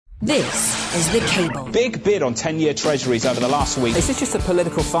This is The Cable. Big bid on 10-year treasuries over the last week. Is this just a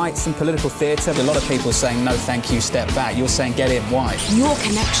political fight, some political theatre? A lot of people saying, no, thank you, step back. You're saying, get in. Why? Your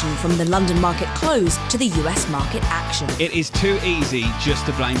connection from the London market close to the US market action. It is too easy just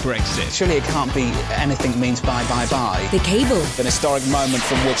to blame Brexit. Surely it can't be anything means buy. The Cable. An historic moment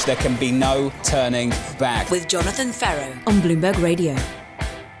from which there can be no turning back. With Jonathan Ferro on Bloomberg Radio.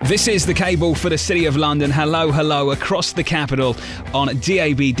 This is The Cable for the City of London. Hello, across the capital on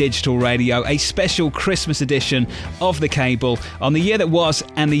DAB Digital Radio, a special Christmas edition of The Cable on the year that was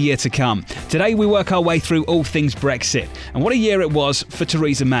and the year to come. Today we work our way through all things Brexit, and what a year it was for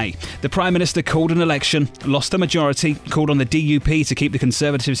Theresa May. The Prime Minister called an election, lost a majority, called on the DUP to keep the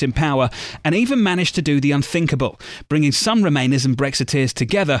Conservatives in power, and even managed to do the unthinkable, bringing some Remainers and Brexiteers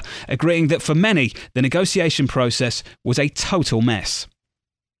together, agreeing that for many, the negotiation process was a total mess.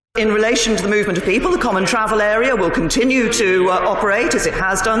 In relation to the movement of people, the Common Travel Area will continue to operate as it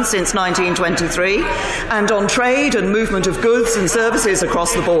has done since 1923. And on trade and movement of goods and services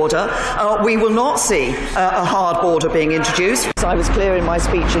across the border, we will not see a hard border being introduced. I was clear in my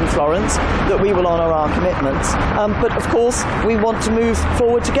speech in Florence that we will honour our commitments. But of course, we want to move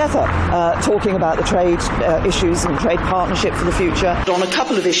forward together, talking about the trade issues and trade partnership for the future. On a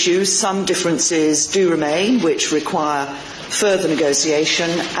couple of issues, some differences do remain, which require further negotiation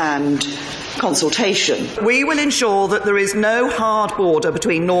and consultation. We will ensure that there is no hard border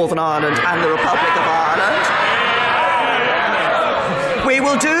between Northern Ireland and the Republic of Ireland. We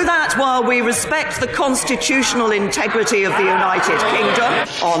will do that while we respect the constitutional integrity of the United Kingdom.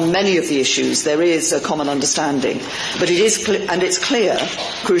 On many of the issues there is a common understanding, but it is it's clear,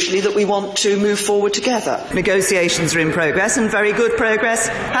 crucially, that we want to move forward together. Negotiations are in progress, and very good progress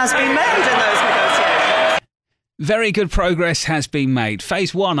has been made in those negotiations. Very good progress has been made.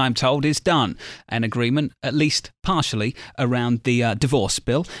 Phase 1, I'm told, is done. An agreement, at least partially, around the divorce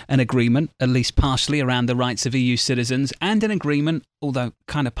bill. An agreement, at least partially, around the rights of EU citizens. And an agreement, although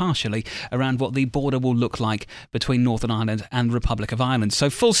kind of partially, around what the border will look like between Northern Ireland and the Republic of Ireland.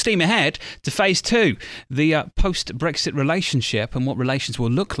 So full steam ahead to Phase 2, the post-Brexit relationship and what relations will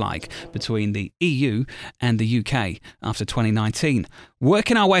look like between the EU and the UK after 2019.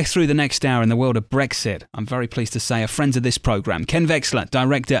 Working our way through the next hour in the world of Brexit, I'm very pleased to say are friends of this programme. Ken Veksler,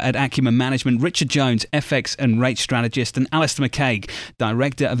 Director at Accumen Management, Richard Jones, FX and Rates Strategist, and Alastair McCaig,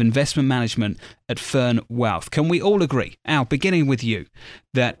 Director of Investment Management at Fern Wealth. Can we all agree, Al, beginning with you,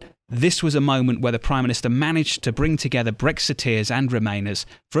 that this was a moment where the Prime Minister managed to bring together Brexiteers and Remainers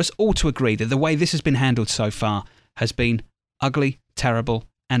for us all to agree that the way this has been handled so far has been ugly, terrible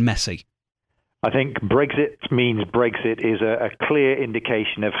and messy? I think Brexit means Brexit is a clear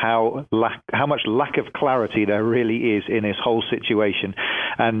indication of how much lack of clarity there really is in this whole situation,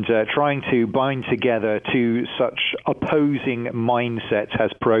 and trying to bind together two such opposing mindsets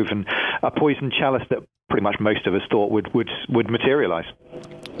has proven a poison chalice that pretty much most of us thought would materialise.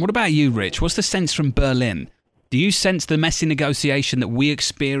 What about you, Rich? What's the sense from Berlin? Do you sense the messy negotiation that we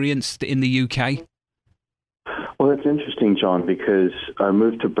experienced in the UK? Well, it's interesting, John, because I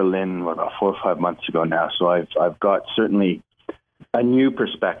moved to Berlin about 4 or 5 months ago now, so I've got certainly a new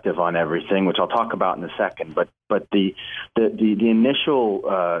perspective on everything, which I'll talk about in a second. But the initial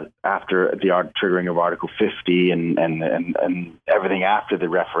after the triggering of Article 50 and everything after the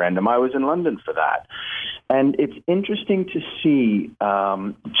referendum, I was in London for that, and it's interesting to see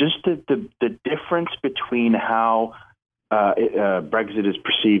just the difference between how Brexit is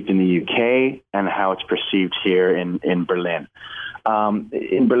perceived in the UK and how it's perceived here in Berlin.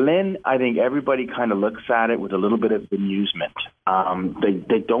 In Berlin, I think everybody kind of looks at it with a little bit of amusement.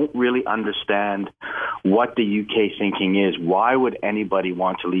 They don't really understand what the UK thinking is. Why would anybody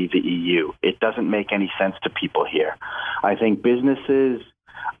want to leave the EU? It doesn't make any sense to people here. I think businesses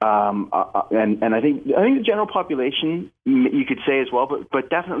and I think the general population, you could say as well, but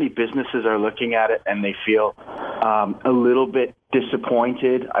definitely businesses are looking at it and they feel a little bit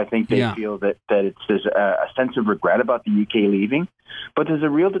disappointed. I think they feel that there's a sense of regret about the UK leaving, but there's a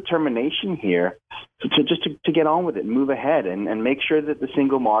real determination here to get on with it and move ahead and make sure that the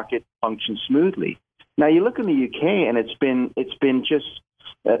single market functions smoothly. Now you look in the UK and it's been just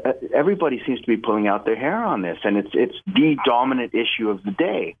everybody seems to be pulling out their hair on this, and it's the dominant issue of the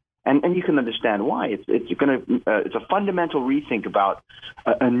day, and you can understand why. It's a fundamental rethink about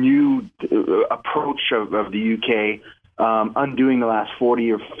a new approach of the UK, undoing the last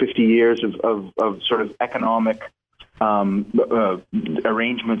 40 or 50 years of sort of economic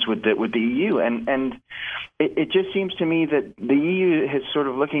arrangements with the EU, and it just seems to me that the EU is sort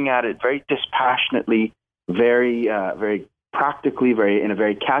of looking at it very dispassionately, very practically, in a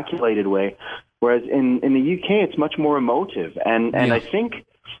very calculated way, whereas in the UK it's much more emotive, and I think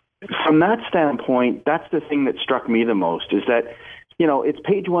from that standpoint, that's the thing that struck me the most, is that, it's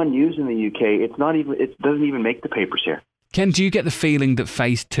page one news in the UK. It doesn't even make the papers here. Ken, do you get the feeling that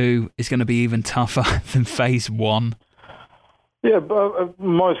phase 2 is going to be even tougher than phase 1? Yeah,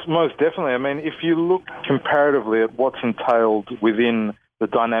 most definitely. I mean, if you look comparatively at what's entailed within the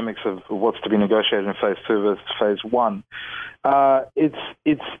dynamics of what's to be negotiated in phase 2 versus phase 1,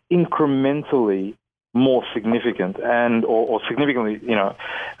 it's incrementally more significant or significantly,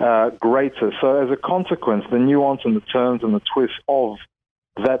 greater. So as a consequence, the nuance and the terms and the twists of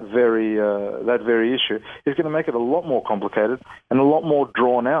that very issue is going to make it a lot more complicated and a lot more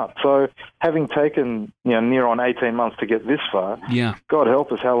drawn out. So having taken near on 18 months to get this far, God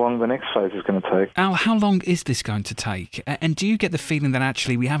help us how long the next phase is going to take. Al, how long is this going to take? And do you get the feeling that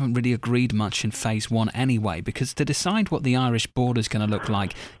actually we haven't really agreed much in phase 1 anyway? Because to decide what the Irish border is going to look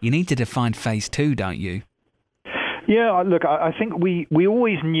like, you need to define phase 2, don't you? Yeah, look, I think we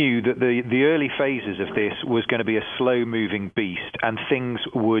always knew that the early phases of this was going to be a slow-moving beast, and things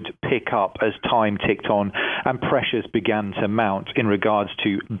would pick up as time ticked on and pressures began to mount in regards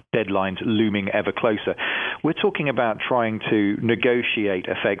to deadlines looming ever closer. We're talking about trying to negotiate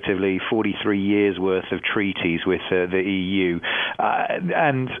effectively 43 years' worth of treaties with the EU,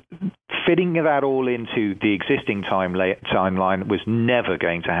 and fitting that all into the existing timeline was never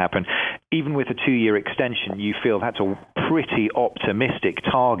going to happen. Even with a 2-year extension, you feel that's a pretty optimistic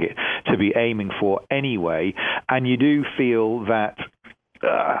target to be aiming for anyway, and you do feel that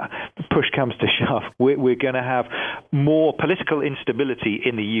push comes to shove, we're going to have more political instability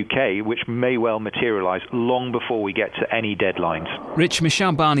in the UK, which may well materialise long before we get to any deadlines. Rich,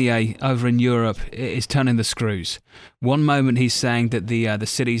 Michel Barnier over in Europe is turning the screws. One moment he's saying that the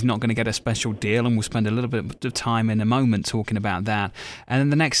city's not going to get a special deal, and we'll spend a little bit of time in a moment talking about that. And then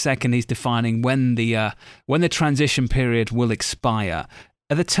the next second he's defining when the transition period will expire.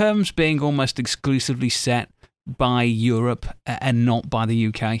 Are the terms being almost exclusively set by Europe and not by the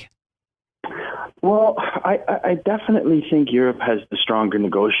UK? Well, I definitely think Europe has the stronger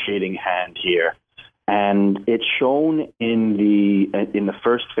negotiating hand here, and it's shown in the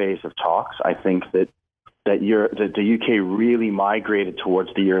first phase of talks. I think that the UK really migrated towards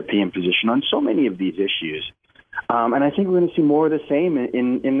the European position on so many of these issues. And I think we're going to see more of the same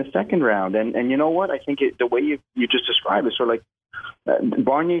in the second round. And you know what? I think the way you just described it, sort of like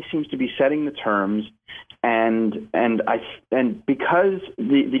Barnier seems to be setting the terms, and because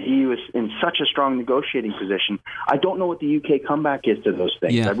the EU is in such a strong negotiating position, I don't know what the UK comeback is to those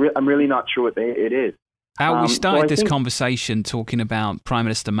things. Yeah. I'm really not sure what it is. Al, we started this conversation talking about Prime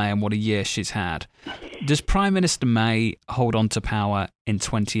Minister May and what a year she's had. Does Prime Minister May hold on to power in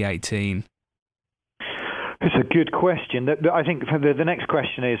 2018? It's a good question. I think the next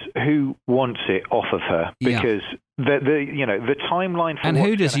question is who wants it off of her, because the timeline for, and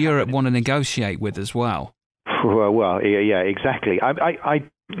who does Europe want to negotiate with as well? Well, yeah, exactly.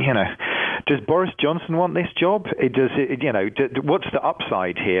 Does Boris Johnson want this job? What's the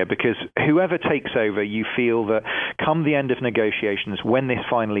upside here? Because whoever takes over, you feel that come the end of negotiations, when this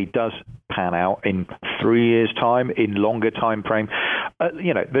finally does pan out in 3 years' time, in longer time frame,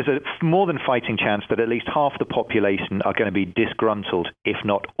 there's a more than fighting chance that at least half the population are going to be disgruntled, if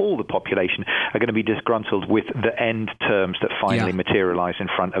not all the population are going to be disgruntled with the end terms that finally materialize in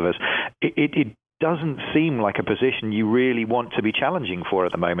front of us. It doesn't seem like a position you really want to be challenging for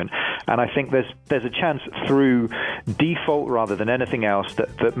at the moment, and I think there's a chance through default rather than anything else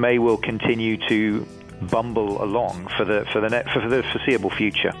that May will continue to bumble along for the foreseeable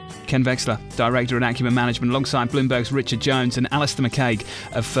future. Ken Veksler, Director at Accumen Management, alongside Bloomberg's Richard Jones and Alastair McCaig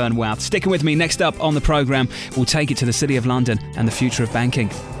of Fern Wealth. Sticking with me, next up on the programme, we'll take it to the City of London and the future of banking.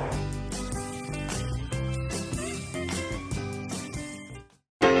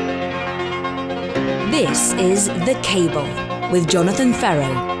 This is The Cable with Jonathan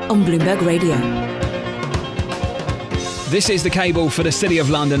Ferro on Bloomberg Radio. This is The Cable for the City of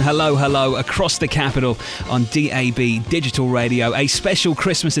London. Hello, across the capital on DAB Digital Radio, a special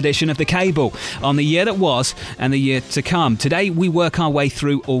Christmas edition of The Cable on the year that was and the year to come. Today, we work our way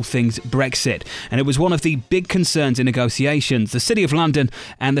through all things Brexit, and it was one of the big concerns in negotiations, the City of London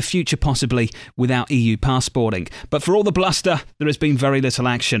and the future possibly without EU passporting. But for all the bluster, there has been very little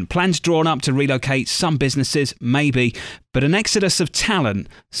action. Plans drawn up to relocate some businesses, maybe, but an exodus of talent,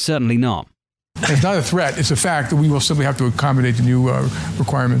 certainly not. It's not a threat. It's a fact that we will simply have to accommodate the new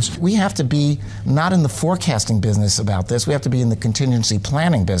requirements. We have to be not in the forecasting business about this. We have to be in the contingency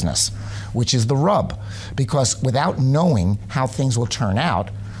planning business, which is the rub. Because without knowing how things will turn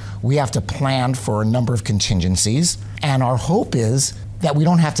out, we have to plan for a number of contingencies. And our hope is that we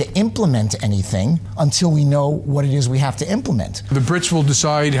don't have to implement anything until we know what it is we have to implement. The Brits will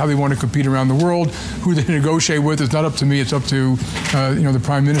decide how they want to compete around the world, who they negotiate with. It's not up to me, it's up to the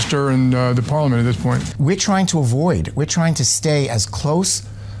Prime Minister and the Parliament at this point. We're trying to stay as close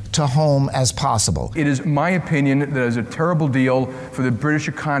to home as possible. It is my opinion that it is a terrible deal for the British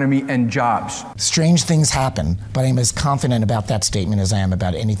economy and jobs. Strange things happen, but I'm as confident about that statement as I am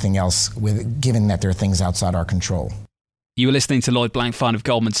about anything else, given that there are things outside our control. You were listening to Lloyd Blankfein of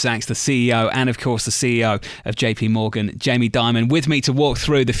Goldman Sachs, the CEO, and of course the CEO of JP Morgan, Jamie Dimon. With me to walk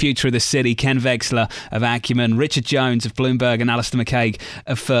through the future of the city, Ken Veksler of Accumen, Richard Jones of Bloomberg, and Alastair McCaig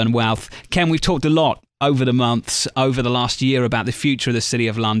of Fern Wealth. Ken, we've talked a lot over the months, over the last year, about the future of the City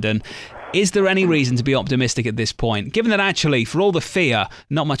of London. Is there any reason to be optimistic at this point, given that actually, for all the fear,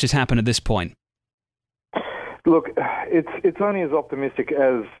 not much has happened at this point? Look, it's only as optimistic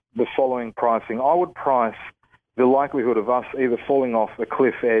as the following pricing. I would price the likelihood of us either falling off a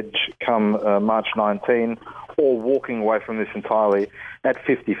cliff edge come March 19 or walking away from this entirely at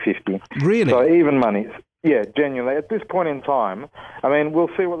 50-50. Really? So even money. Yeah, genuinely. At this point in time, I mean,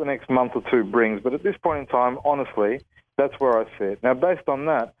 we'll see what the next month or two brings, but at this point in time, honestly, that's where I see it. Now, based on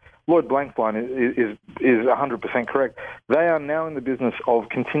that, Lloyd Blankfein is 100% correct. They are now in the business of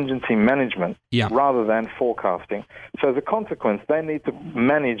contingency management rather than forecasting. So as a consequence, they need to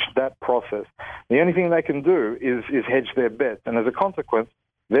manage that process. The only thing they can do is hedge their bets. And as a consequence,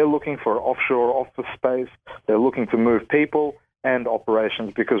 they're looking for offshore office space. They're looking to move people and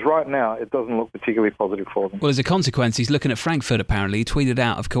operations, because right now it doesn't look particularly positive for them. Well, as a consequence, he's looking at Frankfurt, apparently. He tweeted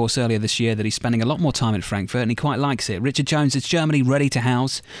out, of course, earlier this year that he's spending a lot more time in Frankfurt and he quite likes it. Richard Jones, is Germany ready to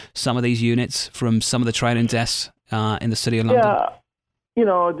house some of these units from some of the trading desks in the City of London?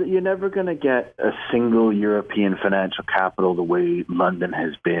 Yeah, you're never going to get a single European financial capital the way London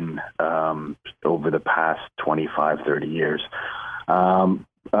has been over the past 25, 30 years.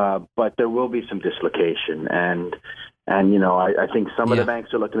 But there will be some dislocation, and I think some of the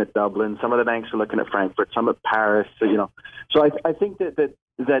banks are looking at Dublin, some of the banks are looking at Frankfurt, some at Paris. So I think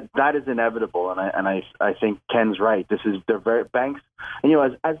that is inevitable, and I think Ken's right. They're very banks, and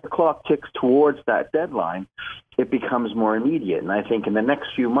as the clock ticks towards that deadline, it becomes more immediate. And I think in the next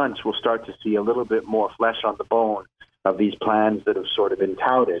few months we'll start to see a little bit more flesh on the bone of these plans that have sort of been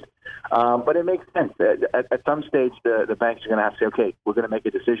touted. But it makes sense. At some stage, the banks are going to have to say, okay, we're going to make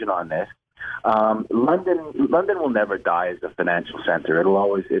a decision on this. London will never die as a financial center.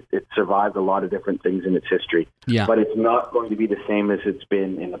 It survived a lot of different things in its history, but it's not going to be the same as it's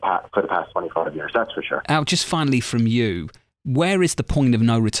been for the past 25 years. That's for sure. Al, just finally from you, where is the point of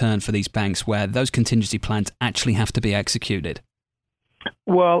no return for these banks where those contingency plans actually have to be executed?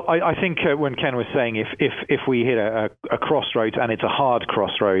 Well, I think when Ken was saying if we hit a crossroads, and it's a hard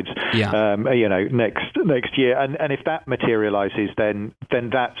crossroads, next year, and if that materialises, then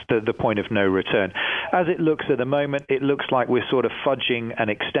that's the point of no return. As it looks at the moment, it looks like we're sort of fudging an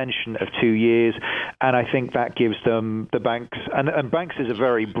extension of 2 years, and I think that gives them, the banks, and banks is a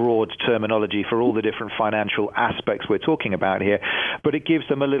very broad terminology for all the different financial aspects we're talking about here, but it gives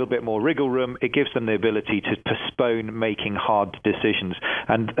them a little bit more wriggle room. It gives them the ability to postpone making hard decisions.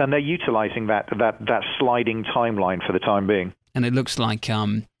 And they're utilising that sliding timeline for the time being. And it looks like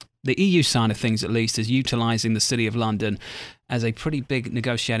the EU side of things, at least, is utilising the City of London as a pretty big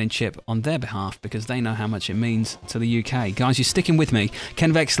negotiating chip on their behalf, because they know how much it means to the UK. Guys, you're sticking with me.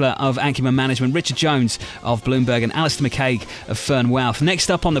 Ken Veksler of Accumen Management, Richard Jones of Bloomberg, and Alastair McCaig of Fern Wealth. Next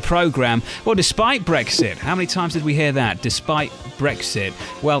up on the programme, well, despite Brexit, how many times did we hear that? Despite Brexit.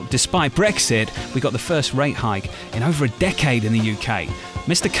 Well, despite Brexit, we got the first rate hike in over a decade in the UK.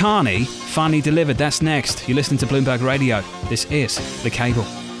 Mr. Carney finally delivered. That's next. You're listening to Bloomberg Radio. This is The Cable.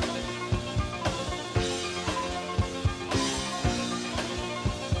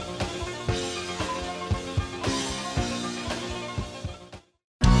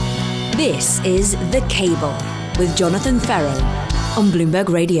 This is The Cable with Jonathan Ferro on Bloomberg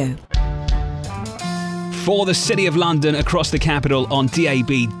Radio. For the City of London, across the capital on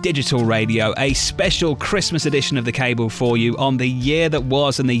DAB Digital Radio, a special Christmas edition of The Cable for you on the year that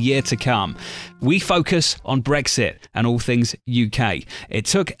was and the year to come. We focus on Brexit and all things UK. It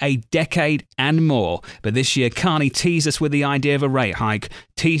took a decade and more, but this year Carney teased us with the idea of a rate hike,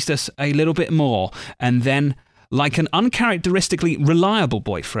 teased us a little bit more, and then, like an uncharacteristically reliable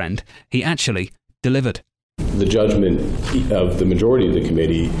boyfriend, he actually delivered. The judgment of the majority of the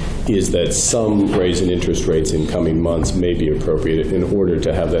committee is that some raise in interest rates in coming months may be appropriate in order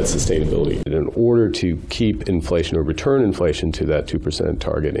to have that sustainability. In order to keep inflation or return inflation to that 2%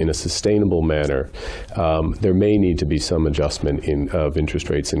 target in a sustainable manner, there may need to be some adjustment of interest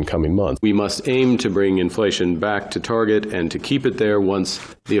rates in coming months. We must aim to bring inflation back to target and to keep it there once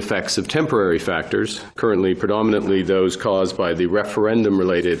the effects of temporary factors, currently predominantly those caused by the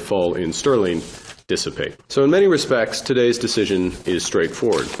referendum-related fall in sterling, dissipate. So in many respects, today's decision is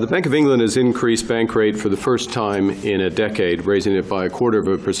straightforward. The Bank of England has increased bank rate for the first time in a decade, raising it by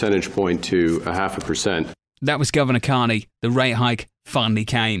 1/4 percentage point to 0.5%. That was Governor Carney. The rate hike finally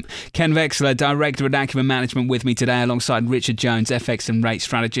came. Ken Veksler, Director at Accumen Management, with me today alongside Richard Jones, FX and Rates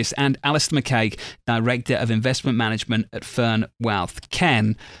Strategist, and Alastair McCaig, Director of Investment Management at Fern Wealth.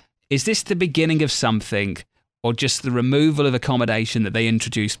 Ken, is this the beginning of something, or just the removal of accommodation that they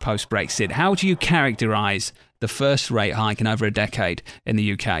introduced post-Brexit? How do you characterise the first rate hike in over a decade in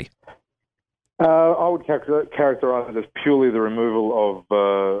the UK? I would characterise it as purely the removal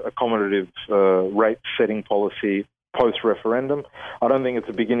of accommodative rate-setting policy post-referendum. I don't think it's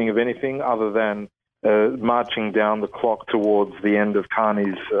the beginning of anything other than marching down the clock towards the end of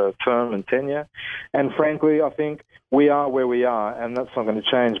Carney's term and tenure. And frankly, I think we are where we are, and that's not going to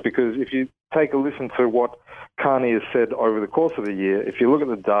change, because if you take a listen to what Carney has said over the course of the year, if you look at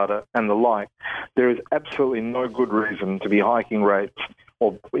the data and the like, there is absolutely no good reason to be hiking rates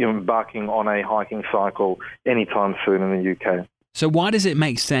or embarking on a hiking cycle anytime soon in the UK. So why does it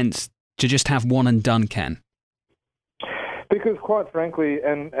make sense to just have one and done, Ken? Because quite frankly,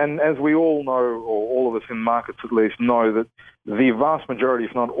 and as we all know, or all of us in markets at least know, that the vast majority,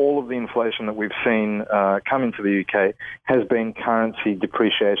 if not all of the inflation that we've seen come into the UK has been currency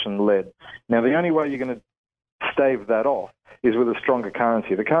depreciation led. Now, the only way you're going to stave that off is with a stronger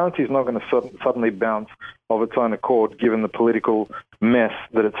currency. The currency is not going to suddenly bounce of its own accord, given the political mess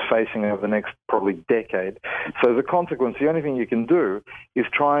that it's facing over the next probably decade. So as a consequence, the only thing you can do is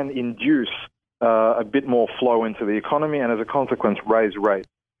try and induce a bit more flow into the economy, and as a consequence, raise rates.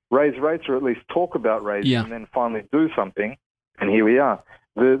 Raise rates, or at least talk about raising, and then finally do something. And here we are.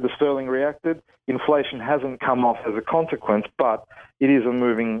 The sterling reacted. Inflation hasn't come off as a consequence, but it is a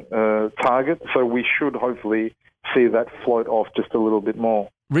moving target. So we should hopefully see that float off just a little bit more.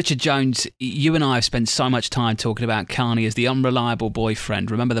 Richard Jones, you and I have spent so much time talking about Carney as the unreliable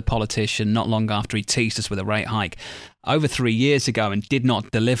boyfriend. Remember the politician not long after he teased us with a rate hike over 3 years ago and did not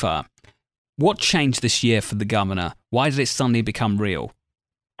deliver. What changed this year for the governor? Why did it suddenly become real?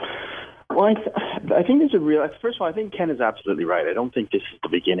 Well, I think there's a real. First of all, I think Ken is absolutely right. I don't think this is the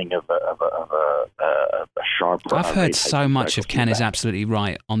beginning of a sharp. I've heard so much of Ken is absolutely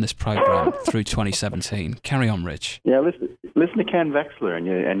right on this program through 2017. Carry on, Rich. Yeah, listen to Ken Veksler,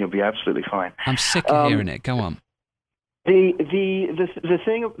 and you'll be absolutely fine. I'm sick of hearing it. Go on.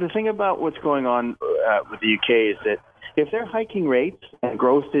 The thing about what's going on with the UK is that if they're hiking rates and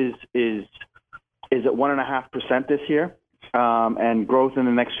growth is at 1.5% this year. And growth in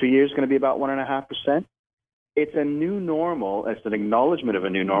the next few years is going to be about 1.5%. It's a new normal. It's an acknowledgement of a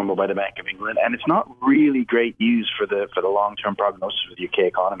new normal by the Bank of England, and it's not really great news for the long-term prognosis of the UK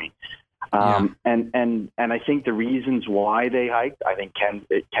economy. And I think the reasons why they hiked, I think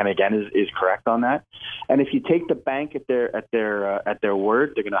Ken again is correct on that. And if you take the bank at their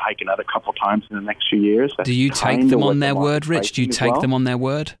word, they're going to hike another couple times in the next few years. Do you take them on their word, Rich? Do you take them on their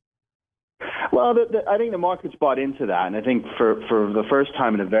word? Well, I think the market's bought into that, and I think for the first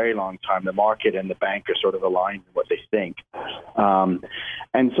time in a very long time, the market and the bank are sort of aligned in what they think.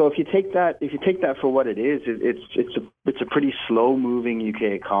 And so if you take that for what it is, it's a pretty slow-moving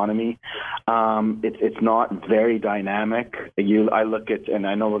UK economy. It's not very dynamic. I look at, and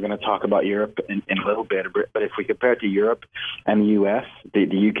I know we're going to talk about Europe in a little bit, but if we compare it to Europe and the US, the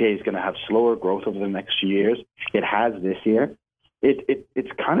UK is going to have slower growth over the next few years. It has this year.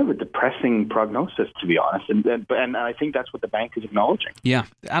 It's kind of a depressing prognosis, to be honest, and I think that's what the bank is acknowledging. Yeah,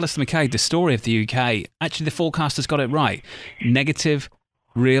 Alastair McCaig, the story of the UK, actually the forecasters got it right. Negative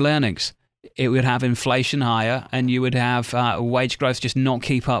real earnings. It would have inflation higher, and you would have wage growth just not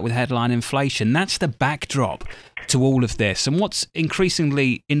keep up with headline inflation. That's the backdrop to all of this. And what's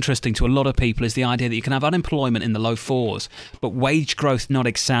increasingly interesting to a lot of people is the idea that you can have unemployment in the low 4s, but wage growth not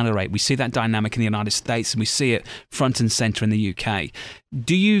accelerate. We see that dynamic in the United States, and we see it front and centre in the UK.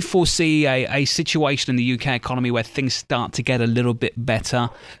 Do you foresee a situation in the UK economy where things start to get a little bit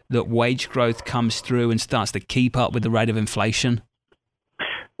better, that wage growth comes through and starts to keep up with the rate of inflation?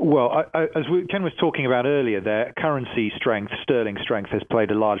 Well, as Ken was talking about earlier, their currency strength, sterling strength, has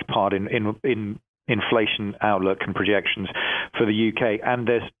played a large part in inflation outlook and projections for the UK, and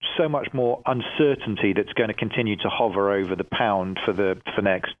their so much more uncertainty that's going to continue to hover over the pound for the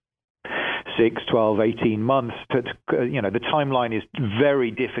next 6, 12, 18 months. The timeline is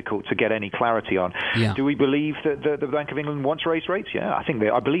very difficult to get any clarity on. Yeah. Do we believe that the Bank of England wants to raise rates? Yeah,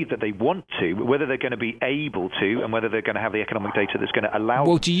 I believe that they want to, but whether they're going to be able to and whether they're going to have the economic data that's going to allow.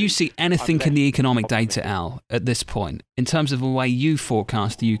 Well, do you see anything in the economic data, Al, at this point, in terms of the way you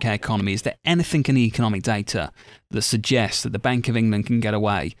forecast the UK economy? Is there anything in the economic data that suggests that the Bank of England can get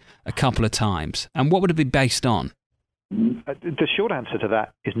away a couple of times? And what would it be based on? The short answer to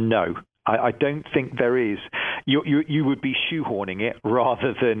that is no. I don't think there is. You would be shoehorning it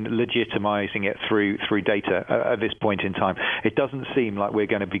rather than legitimizing it through data at this point in time. It doesn't seem like we're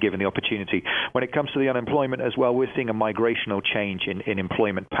going to be given the opportunity. When it comes to the unemployment as well, we're seeing a migrational change in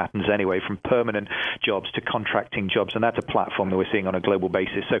employment patterns anyway, from permanent jobs to contracting jobs, and that's a platform that we're seeing on a global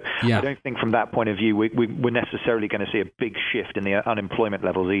basis. So yeah. I don't think from that point of view we're necessarily going to see a big shift in the unemployment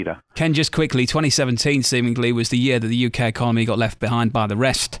levels either. Ken, just quickly, 2017 seemingly was the year that the UK economy got left behind by the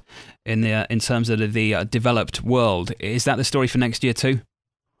rest in terms of the developed world. Is that the story for next year too?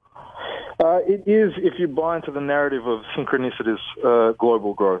 It is, if you buy into the narrative of synchronicities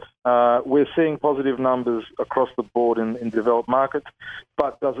global growth. We're seeing positive numbers across the board in developed markets,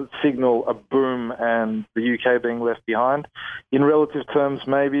 but does it signal a boom and the UK being left behind? In relative terms,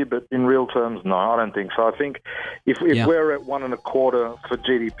 maybe, but in real terms, no, I don't think so. I think if we're at 1.25 for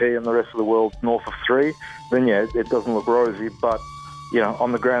GDP and the rest of the world north of 3, then yeah, it doesn't look rosy, but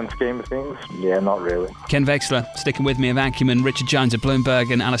on the grand scheme of things, yeah, not really. Ken Veksler, sticking with me of Accumen, Richard Jones of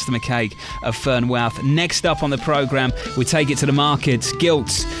Bloomberg and Alastair McCaig of Fern Wealth. Next up on the programme, we take it to the markets,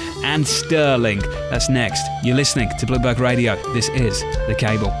 gilts and sterling. That's next. You're listening to Bloomberg Radio. This is The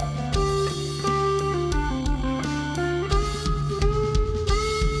Cable.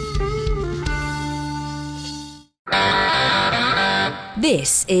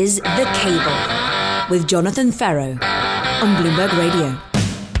 This is The Cable with Jonathan Ferro on Bloomberg Radio.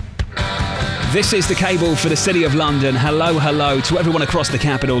 This is The Cable for the City of London. Hello to everyone across the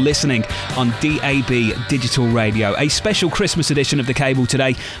capital listening on DAB Digital Radio. A special Christmas edition of The Cable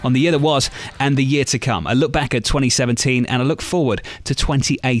today on the year that was and the year to come. A look back at 2017 and a look forward to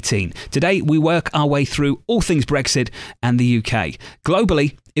 2018. Today we work our way through all things Brexit and the UK.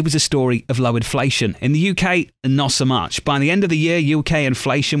 Globally, it was a story of low inflation. In the UK, not so much. By the end of the year, UK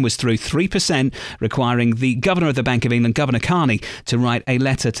inflation was through 3%, requiring the Governor of the Bank of England, Governor Carney, to write a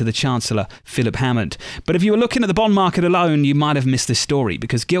letter to the Chancellor, Philip Hammond. But if you were looking at the bond market alone, you might have missed this story,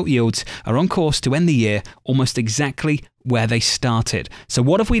 because gilt yields are on course to end the year almost exactly where they started. So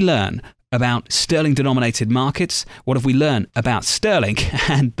what have we learned about sterling-denominated markets? What have we learned about sterling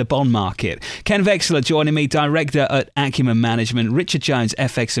and the bond market? Ken Veksler joining me, Director at Accumen Management, Richard Jones,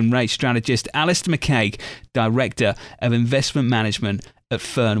 FX and Rates Strategist, Alastair McCaig, Director of Investment Management at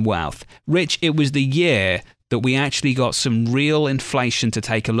Fern Wealth. Rich, it was the year that we actually got some real inflation to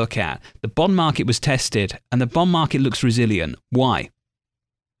take a look at. The bond market was tested and the bond market looks resilient. Why?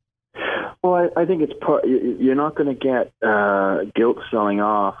 Well, I think it's you're not going to get gilt selling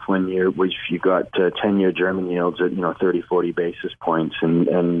off when you've got 10-year German yields at 30, 40 basis points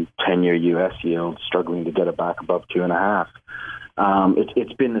and 10-year U.S. yields struggling to get it back above 2.5.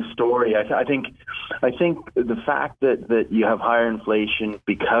 It's been the story. I think the fact that you have higher inflation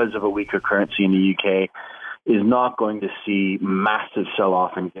because of a weaker currency in the UK is not going to see massive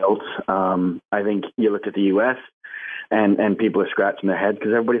sell-off in gilts. I think you look at the U.S. And people are scratching their head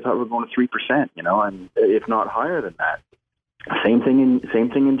because everybody thought we were going to 3%, and if not higher than that. Same thing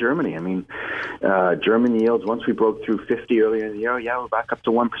in Germany. I mean, German yields, once we broke through 50 earlier in the year, we're back up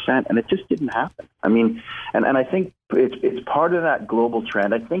to 1%, and it just didn't happen. I mean, and I think it's part of that global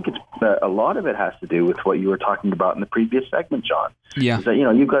trend. I think it's a lot of it has to do with what you were talking about in the previous segment, John. Yeah. Is that,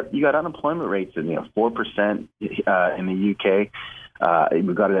 you got unemployment rates in 4% in the UK.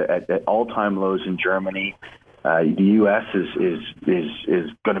 We've got it at all-time lows in Germany. The U.S.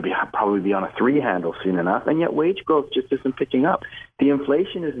 is going to probably be on a 3 handle soon enough, and yet wage growth just isn't picking up. The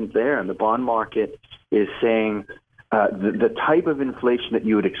inflation isn't there, and the bond market is saying the type of inflation that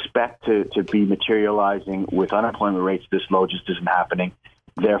you would expect to be materializing with unemployment rates this low just isn't happening.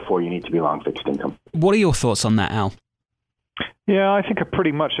 Therefore, you need to be long fixed income. What are your thoughts on that, Al? Yeah, I think I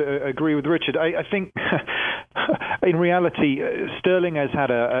pretty much agree with Richard. I think in reality, sterling has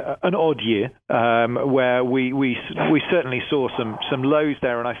had an odd year where we certainly saw some lows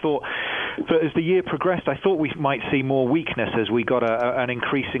there, and I thought But as the year progressed, I thought we might see more weakness as we got an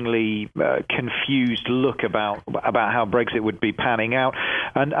increasingly confused look about how Brexit would be panning out.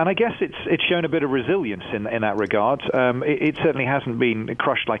 And I guess it's shown a bit of resilience in that regard. It certainly hasn't been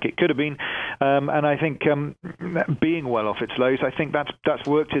crushed like it could have been. And I think being well off its lows, I think that's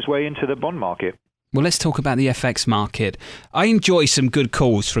worked its way into the bond market. Well, let's talk about the FX market. I enjoy some good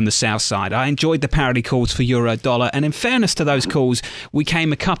calls from the south side. I enjoyed the parity calls for euro dollar, and in fairness to those calls, we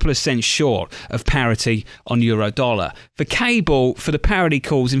came a couple of cents short of parity on euro dollar. For cable, for the parity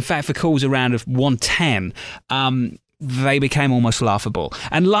calls, in fact, for calls around of 110, they became almost laughable.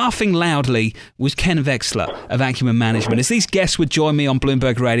 And laughing loudly was Ken Veksler of Accumen Management. As these guests would join me on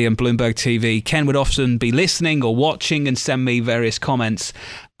Bloomberg Radio and Bloomberg TV, Ken would often be listening or watching and send me various comments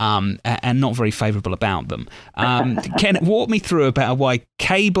and not very favourable about them. Ken, walk me through about why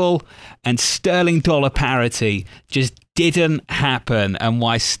cable and sterling dollar parity just didn't happen and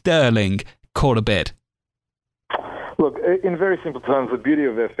why sterling caught a bid. Look, in very simple terms, the beauty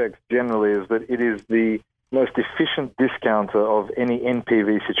of FX generally is that it is the most efficient discounter of any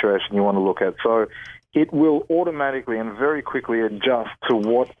NPV situation you want to look at. So it will automatically and very quickly adjust to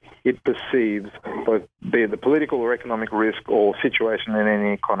what it perceives, both be it the political or economic risk or situation in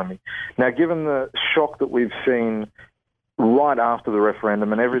any economy. Now, given the shock that we've seen right after the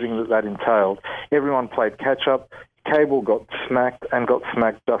referendum and everything that entailed, everyone played catch-up. Cable got smacked and got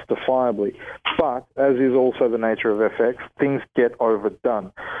smacked justifiably. But, as is also the nature of FX, things get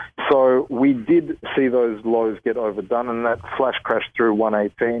overdone. So we did see those lows get overdone, and that flash crash through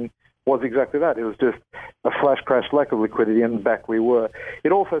 118 was exactly that. It was just a flash crash, lack of liquidity, and back we were.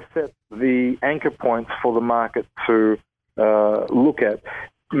 It also set the anchor points for the market to look at,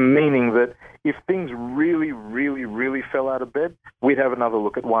 meaning that if things really, really, really fell out of bed, we'd have another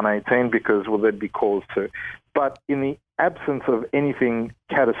look at 118 because, well, there'd be cause to. But in the absence of anything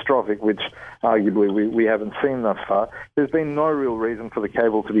catastrophic, which arguably we haven't seen thus far, there's been no real reason for the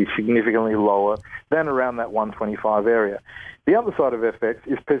cable to be significantly lower than around that 125 area. The other side of FX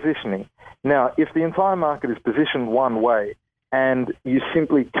is positioning. Now, if the entire market is positioned one way and you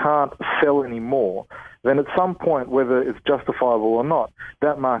simply can't sell any more, then at some point, whether it's justifiable or not,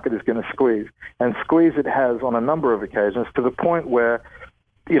 that market is going to squeeze. And squeeze it has on a number of occasions to the point where,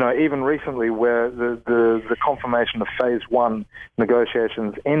 you know, even recently where the confirmation of phase one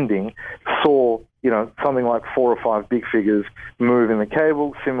negotiations ending saw, you know, something like 4 or 5 big figures move in the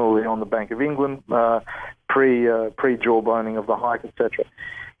cable, similarly on the Bank of England, pre-jawboning of the hike, etc.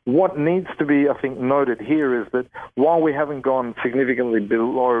 What needs to be, I think, noted here is that while we haven't gone significantly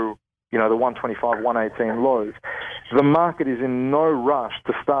below, you know, the 125, 118 lows, the market is in no rush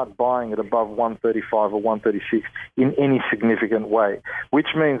to start buying at above 135 or 136 in any significant way, which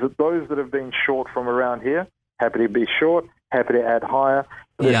means that those that have been short from around here, happy to be short, happy to add higher,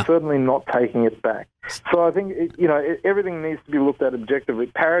 but they're certainly not taking it back. So I think, everything needs to be looked at objectively.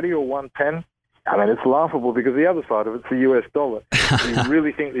 Parity or 110, I mean, it's laughable because the other side of it's the US dollar. Do you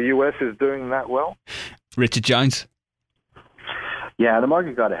really think the US is doing that well? Richard Jones? Yeah, the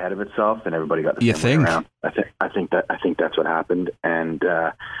market got ahead of itself, and everybody got the same way around. I think that's what happened, and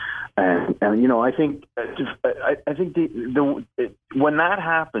you know, I think when that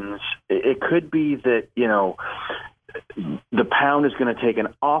happens, it could be that, you know, the pound is going to take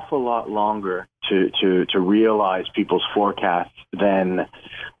an awful lot longer to realize people's forecasts than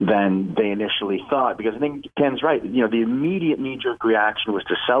they initially thought, because I think Ken's right. You know, the immediate knee-jerk reaction was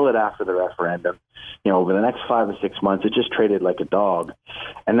to sell it after the referendum. You know, over the next 5 or 6 months, it just traded like a dog.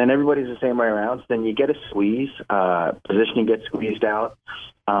 And then everybody's the same way around. So then you get a squeeze. Positioning gets squeezed out.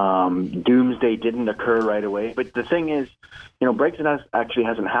 Doomsday didn't occur right away. But the thing is, you know, Brexit actually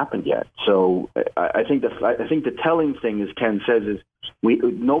hasn't happened yet. So I think the telling thing, as Ken says, is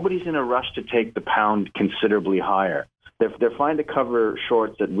nobody's in a rush to take the pound considerably higher. They're fine to cover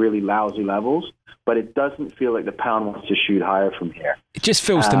shorts at really lousy levels, but it doesn't feel like the pound wants to shoot higher from here. It just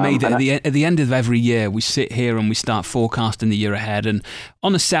feels to me that at the end of every year, we sit here and we start forecasting the year ahead. And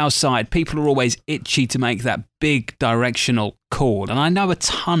on the south side, people are always itchy to make that big directional call. And I know a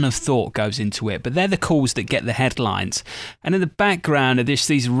ton of thought goes into it, but they're the calls that get the headlines. And in the background are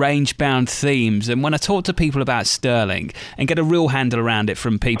these range-bound themes. And when I talk to people about sterling and get a real handle around it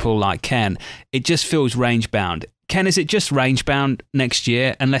from people like Ken, it just feels range-bound. Ken, is it just range-bound next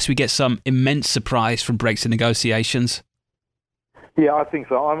year unless we get some immense surprise from Brexit negotiations? Yeah, I think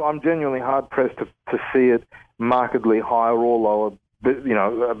so. I'm genuinely hard-pressed to see it markedly higher or lower, you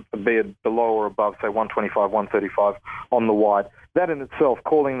know, be it below or above, say, 125, 135 on the wide. That in itself,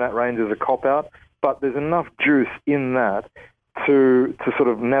 calling that range is a cop-out, but there's enough juice in that to sort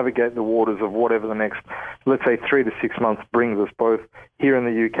of navigate the waters of whatever the next, let's say, 3 to 6 months brings us, both here in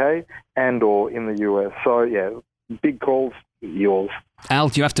the UK and or in the US. So, yeah, big calls, yours. Al,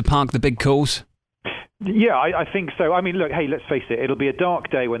 do you have to park the big calls? Yeah, I think so. I mean, look, hey, let's face it. It'll be a dark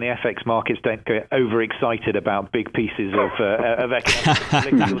day when the FX markets don't get overexcited about big pieces of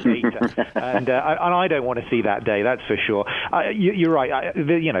economic data, and I don't want to see that day. That's for sure. You're right.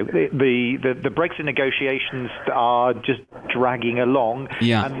 The Brexit negotiations are just dragging along,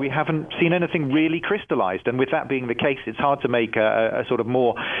 and we haven't seen anything really crystallised. And with that being the case, it's hard to make a sort of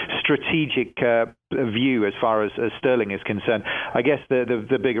more strategic view as far as sterling is concerned. I guess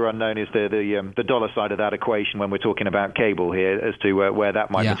the bigger unknown is the dollar side of that equation when we're talking about cable here, as to where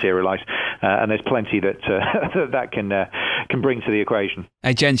that might materialise, and there's plenty that can bring to the equation.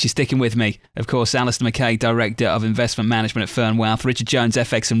 Hey gents, you're sticking with me. Of course, Alastair McCaig, Director of Investment Management at Fern Wealth, Richard Jones,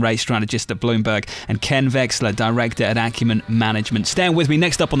 FX and Rates Strategist at Bloomberg, and Ken Veksler, Director at Accumen Management. Staying with me,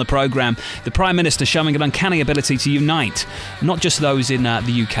 next up on the programme, the Prime Minister showing an uncanny ability to unite not just those in the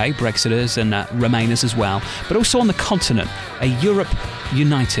UK, Brexiters and Remainers as well, but also on the continent, a Europe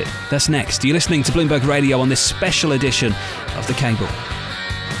united. That's next. You're listening to Bloomberg Radio on this special edition of The Cable.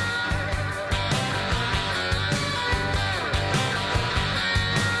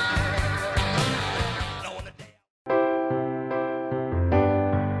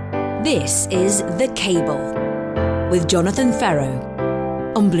 This is The Cable with Jonathan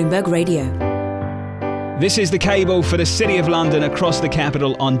Ferro on Bloomberg Radio. This is The Cable for the City of London, across the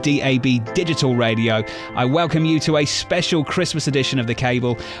capital on DAB Digital Radio. I welcome you to a special Christmas edition of The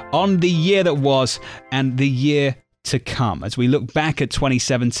Cable on the year that was and the year to come. As we look back at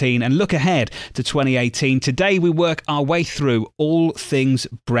 2017 and look ahead to 2018, today we work our way through all things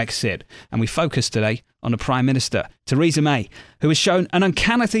Brexit. And we focus today on the Prime Minister, Theresa May, who has shown an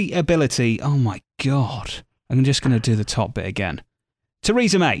uncanny ability. Oh my God. I'm just going to do the top bit again.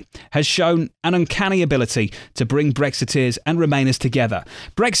 Theresa May has shown an uncanny ability to bring Brexiteers and Remainers together.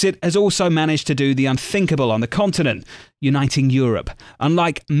 Brexit has also managed to do the unthinkable on the continent, uniting Europe.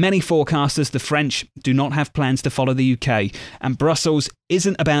 Unlike many forecasters, the French do not have plans to follow the UK, and Brussels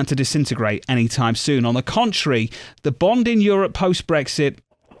isn't about to disintegrate anytime soon. On the contrary, the bond in Europe post-Brexit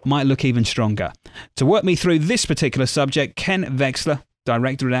might look even stronger. To work me through this particular subject, Ken Veksler,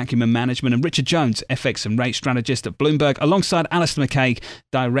 Director at Accumen Management, and Richard Jones, FX and Rates Strategist at Bloomberg, alongside Alastair McCaig,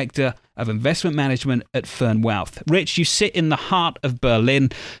 Director of Investment Management at Fern Wealth. Rich, you sit in the heart of Berlin.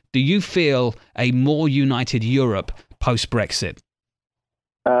 Do you feel a more united Europe post-Brexit?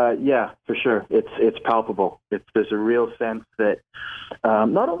 Yeah, for sure. It's palpable. There's a real sense that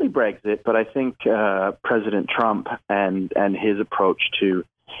not only Brexit, but I think President Trump and his approach to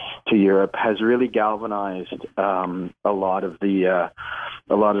Europe has really galvanized a lot of the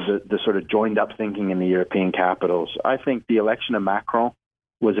sort of joined up thinking in the European capitals. I think the election of Macron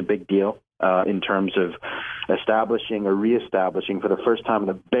was a big deal in terms of establishing or reestablishing for the first time in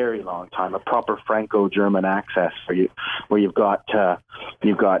a very long time a proper Franco-German axis where you've got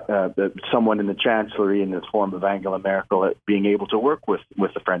someone in the Chancellery in the form of Angela Merkel being able to work with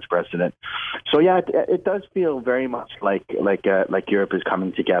the French president. So yeah, it does feel very much like Europe is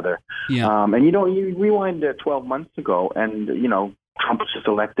coming together. Yeah. And you rewind 12 months ago, and Trump was just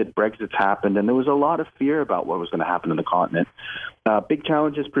elected, Brexit's happened, and there was a lot of fear about what was going to happen on the continent. Big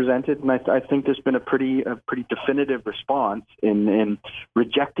challenges presented, and I think there's been a pretty definitive response in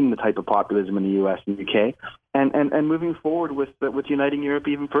rejecting the type of populism in the US and UK, and moving forward with uniting Europe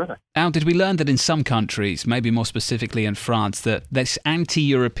even further. Al, did we learn that in some countries, maybe more specifically in France, that this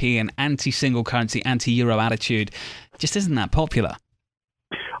anti-European, anti-single currency, anti-Euro attitude just isn't that popular?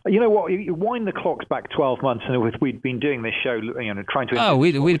 You know what? You wind the clocks back 12 months, and we'd been doing this show, trying to.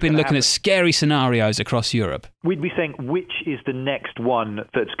 We'd been looking at scary scenarios across Europe. We'd be saying which is the next one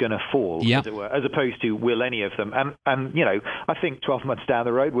that's going to fall, as it were, as opposed to will any of them. And I think 12 months down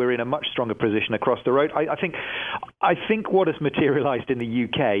the road, we're in a much stronger position across the road. I think what has materialised in the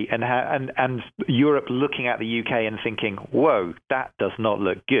UK and Europe looking at the UK and thinking, whoa, that does not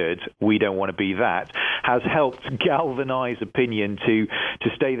look good. We don't want to be that, has helped galvanise opinion to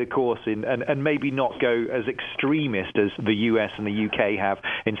stay the course and maybe not go as extremist as the US and the UK have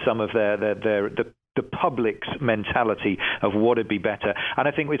in some of the public's mentality of what would be better. And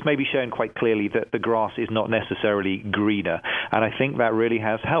I think it's maybe shown quite clearly that the grass is not necessarily greener. And I think that really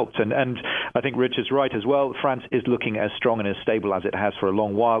has helped. And I think Richard's right as well. France is looking as strong and as stable as it has for a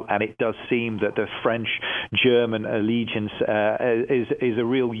long while. And it does seem that the French-German allegiance is a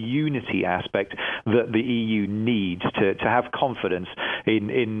real unity aspect that the EU needs to have confidence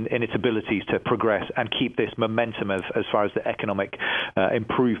in its abilities to progress and keep this momentum as far as the economic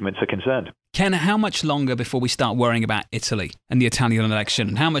improvements are concerned. Ken, how much longer before we start worrying about Italy and the Italian election?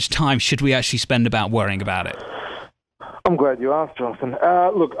 And how much time should we actually spend about worrying about it? I'm glad you asked, Jonathan.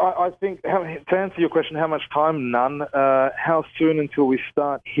 Look, I think, to answer your question, how much time? None. How soon until we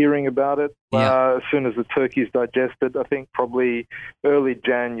start hearing about it? As soon as the turkey's digested, I think probably early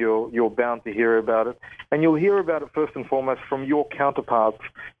Jan you're bound to hear about it. And you'll hear about it first and foremost from your counterparts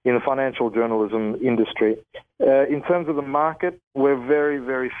in the financial journalism industry. In terms of the market, we're very,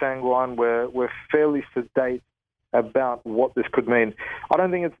 very sanguine. We're fairly sedate about what this could mean. I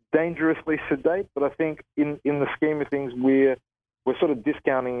don't think it's dangerously sedate, but I think in the scheme of things, we're sort of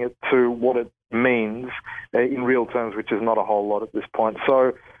discounting it to what it means in real terms, which is not a whole lot at this point.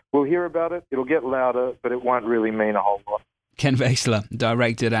 So we'll hear about it. It'll get louder, but it won't really mean a whole lot. Ken Veksler,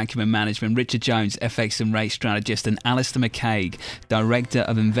 Director at Accumen Management, Richard Jones, FX and Rates Strategist, and Alastair McCaig, Director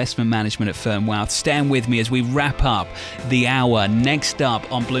of Investment Management at Fern Wealth. Stand with me as we wrap up the hour. Next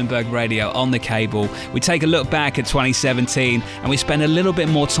up on Bloomberg Radio, on the cable, we take a look back at 2017 and we spend a little bit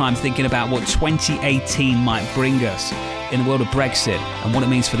more time thinking about what 2018 might bring us in the world of Brexit and what it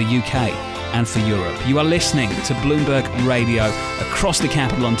means for the UK and for Europe. You are listening to Bloomberg Radio across the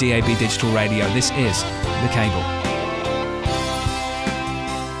capital on DAB Digital Radio. This is The Cable.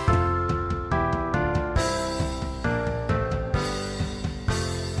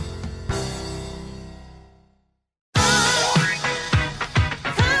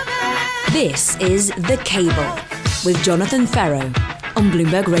 This is The Cable with Jonathan Ferro on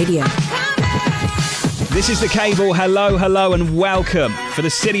Bloomberg Radio. This is The Cable. Hello and welcome for the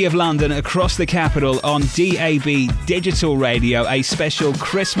City of London across the capital on DAB Digital Radio, a special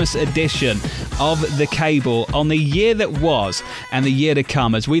Christmas edition of The Cable on the year that was and the year to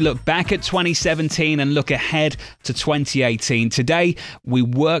come as we look back at 2017 and look ahead to 2018. Today, we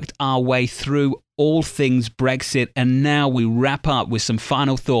worked our way through all things Brexit, and now we wrap up with some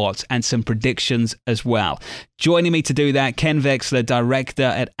final thoughts and some predictions as well. Joining me to do that, Ken Veksler, Director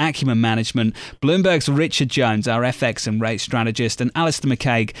at Accumen Management, Bloomberg's Richard Jones, our FX and Rates Strategist, and Alastair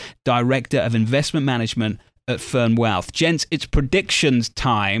McCaig, Director of Investment Management at Fern Wealth. Gents, it's predictions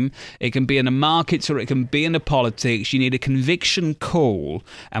time. It can be in the markets or it can be in the politics. You need a conviction call,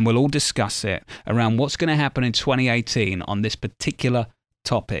 and we'll all discuss it around what's going to happen in 2018 on this particular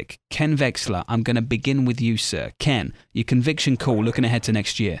topic. Ken Veksler, I'm going to begin with you, sir. Ken, your conviction call looking ahead to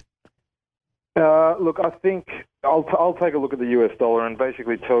next year. Look, I think I'll take a look at the US dollar and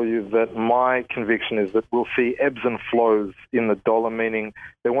basically tell you that my conviction is that we'll see ebbs and flows in the dollar, meaning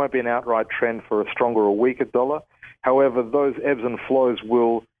there won't be an outright trend for a stronger or weaker dollar. However, those ebbs and flows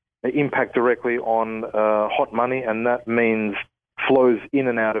will impact directly on hot money, and that means flows in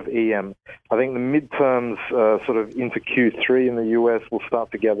and out of EM. I think the midterms sort of into Q3 in the US will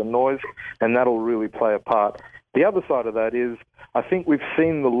start to gather noise, and that'll really play a part. The other side of that is I think we've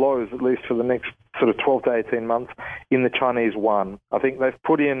seen the lows, at least for the next sort of 12 to 18 months, in the Chinese yuan. I think they've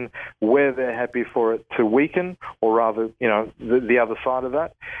put in where they're happy for it to weaken, or rather, the other side of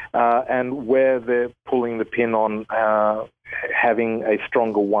that, and where they're pulling the pin on having a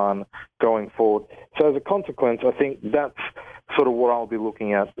stronger yuan going forward. So as a consequence, I think that's sort of what I'll be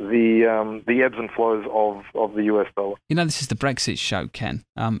looking at, the ebbs and flows of the US dollar. This is the Brexit show, Ken.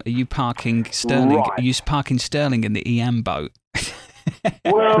 Are you parking sterling? Right. Are you parking sterling in the EM boat?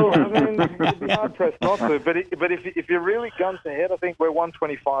 Well, I mean, you'd be hard pressed not to. But if you're really guns ahead, I think we're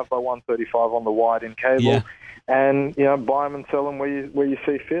 125 by 135 on the wide in cable, and buy them and sell them where you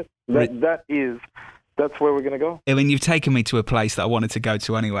see fit. That's where we're going to go. I mean, you've taken me to a place that I wanted to go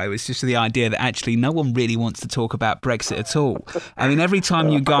to anyway. It was just the idea that actually no one really wants to talk about Brexit at all. I mean, every time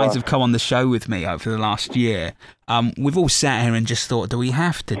you guys have come on the show with me over the last year, we've all sat here and just thought, do we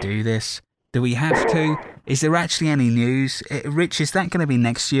have to do this? Do we have to? Is there actually any news? Rich, is that going to be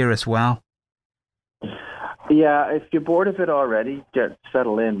next year as well? Yeah, if you're bored of it already,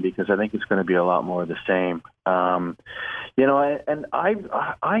 settle in, because I think it's going to be a lot more of the same. I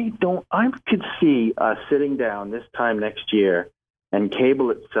could see us sitting down this time next year, and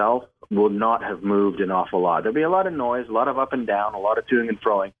cable itself will not have moved an awful lot. There'll be a lot of noise, a lot of up and down, a lot of toing and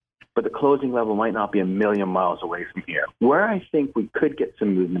froing, but the closing level might not be a million miles away from here. Where I think we could get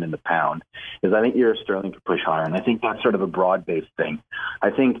some movement in the pound is I think euro sterling could push higher, and I think that's sort of a broad-based thing. I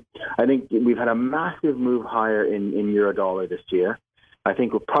think we've had a massive move higher in euro dollar this year. I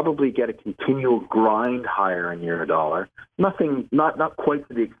think we'll probably get a continual grind higher in euro dollar. Nothing, not quite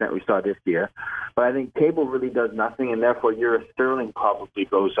to the extent we saw this year, but I think cable really does nothing, and therefore euro sterling probably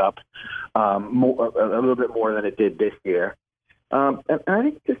goes up a little bit more than it did this year. And I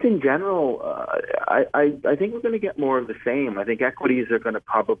think just in general, I think we're going to get more of the same. I think equities are going to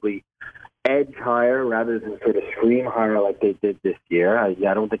probably edge higher rather than sort of scream higher like they did this year. I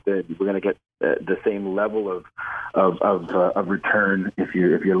don't think that we're going to get the same level of return if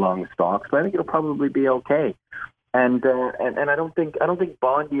you're long stocks, but I think it'll probably be okay. And I don't think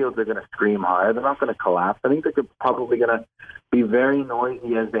bond yields are going to scream higher. They're not going to collapse. I think they're probably going to be very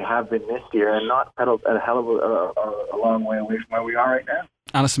noisy as they have been this year, and not at a hell of a long way away from where we are right now.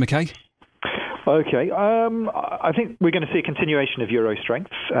 Alastair McCaig. Okay, I think we're going to see a continuation of euro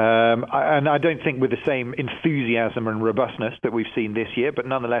strength, and I don't think with the same enthusiasm and robustness that we've seen this year, but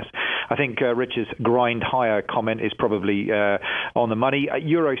nonetheless, I think Rich's grind higher comment is probably on the money.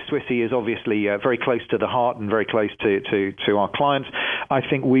 Euro Swissy is obviously very close to the heart and very close to our clients. I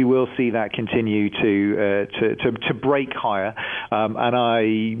think we will see that continue to break higher, and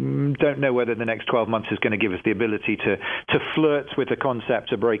I don't know whether the next 12 months is going to give us the ability to flirt with the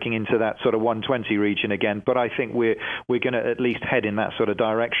concept of breaking into that sort of 120 region again, but I think we're going to at least head in that sort of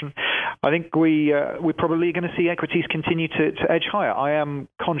direction. I think we're probably going to see equities continue to edge higher. I am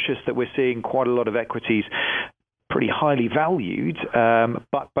conscious that we're seeing quite a lot of equities pretty highly valued,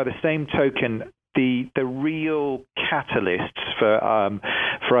 but by the same token, the real catalysts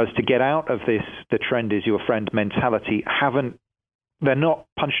for us to get out of this "the trend is your friend" mentality they're not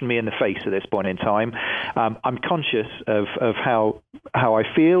punching me in the face at this point in time. I'm conscious of how I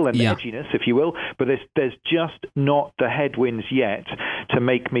feel and the edginess, if you will, but there's just not the headwinds yet to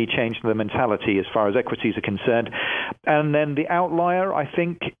make me change the mentality as far as equities are concerned. And then the outlier, I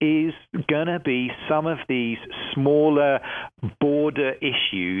think, is going to be some of these smaller border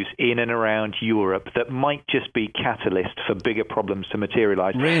issues in and around Europe that might just be catalysts for bigger problems to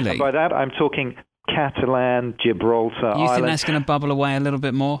materialize. Really? And by that, I'm talking Catalan, Gibraltar, You Ireland. think that's going to bubble away a little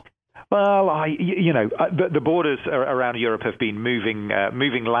bit more? Well, the borders around Europe have been moving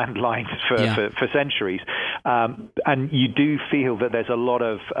landlines for centuries, and you do feel that there's a lot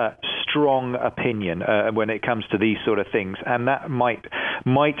of strong opinion when it comes to these sort of things, and that might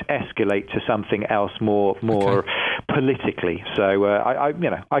escalate to something else more politically. So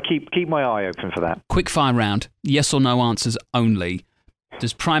I keep my eye open for that. Quick fire round, yes or no answers only.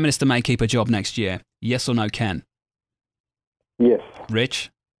 Does Prime Minister May keep a job next year? Yes or no, Ken? Yes.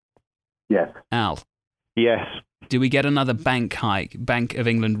 Rich? Yes. Al? Yes. Do we get another Bank of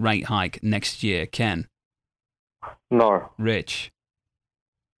England rate hike next year? Ken? No. Rich?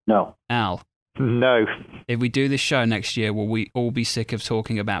 No. Al? No. If we do this show next year, will we all be sick of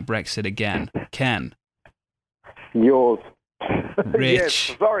talking about Brexit again? Ken? Yours. Rich?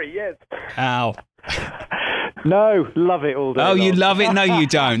 Yes. Sorry, yes. Al? No, love it all day. Oh, you love it? No, you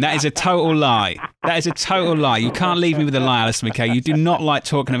don't. That is a total lie. That is a total lie. You can't leave me with a lie, Alastair McCaig. You do not like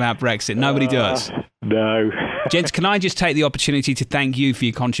talking about Brexit. Nobody does. No. Gents, can I just take the opportunity to thank you for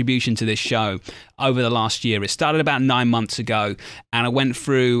your contribution to this show over the last year? It started about 9 months ago, and I went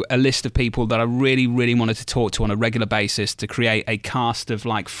through a list of people that I really, really wanted to talk to on a regular basis to create a cast of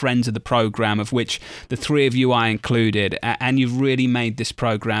like friends of the programme, of which the three of you I included, and you've really made this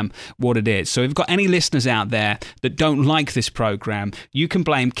programme what it is. So if you've got any listeners out there that don't like this programme, you can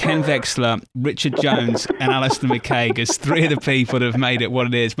blame Ken Veksler, Richard Jones and Alastair McCaig as three of the people that have made it what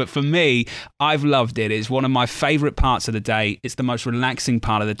it is. But for me, I've loved it. It's one of my favourite parts of the day. It's the most relaxing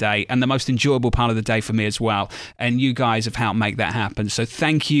part of the day and the most enjoyable part of the day for me as well. And you guys have helped make that happen. So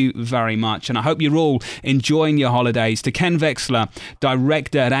thank you very much. And I hope you're all enjoying your holidays. To Ken Veksler,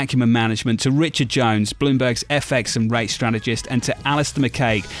 Director at Accumen Management, to Richard Jones, Bloomberg's FX and Rates Strategist, and to Alastair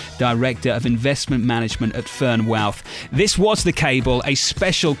McCaig, Director of Investment Management at Fern Wealth. This was The Cable, a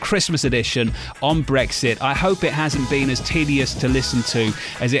special Christmas edition on Brexit. I hope it hasn't been as tedious to listen to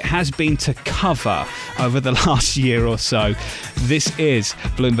as it has been to cover over the last year or so. This is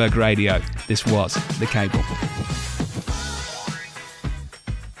Bloomberg Radio. This was The Cable.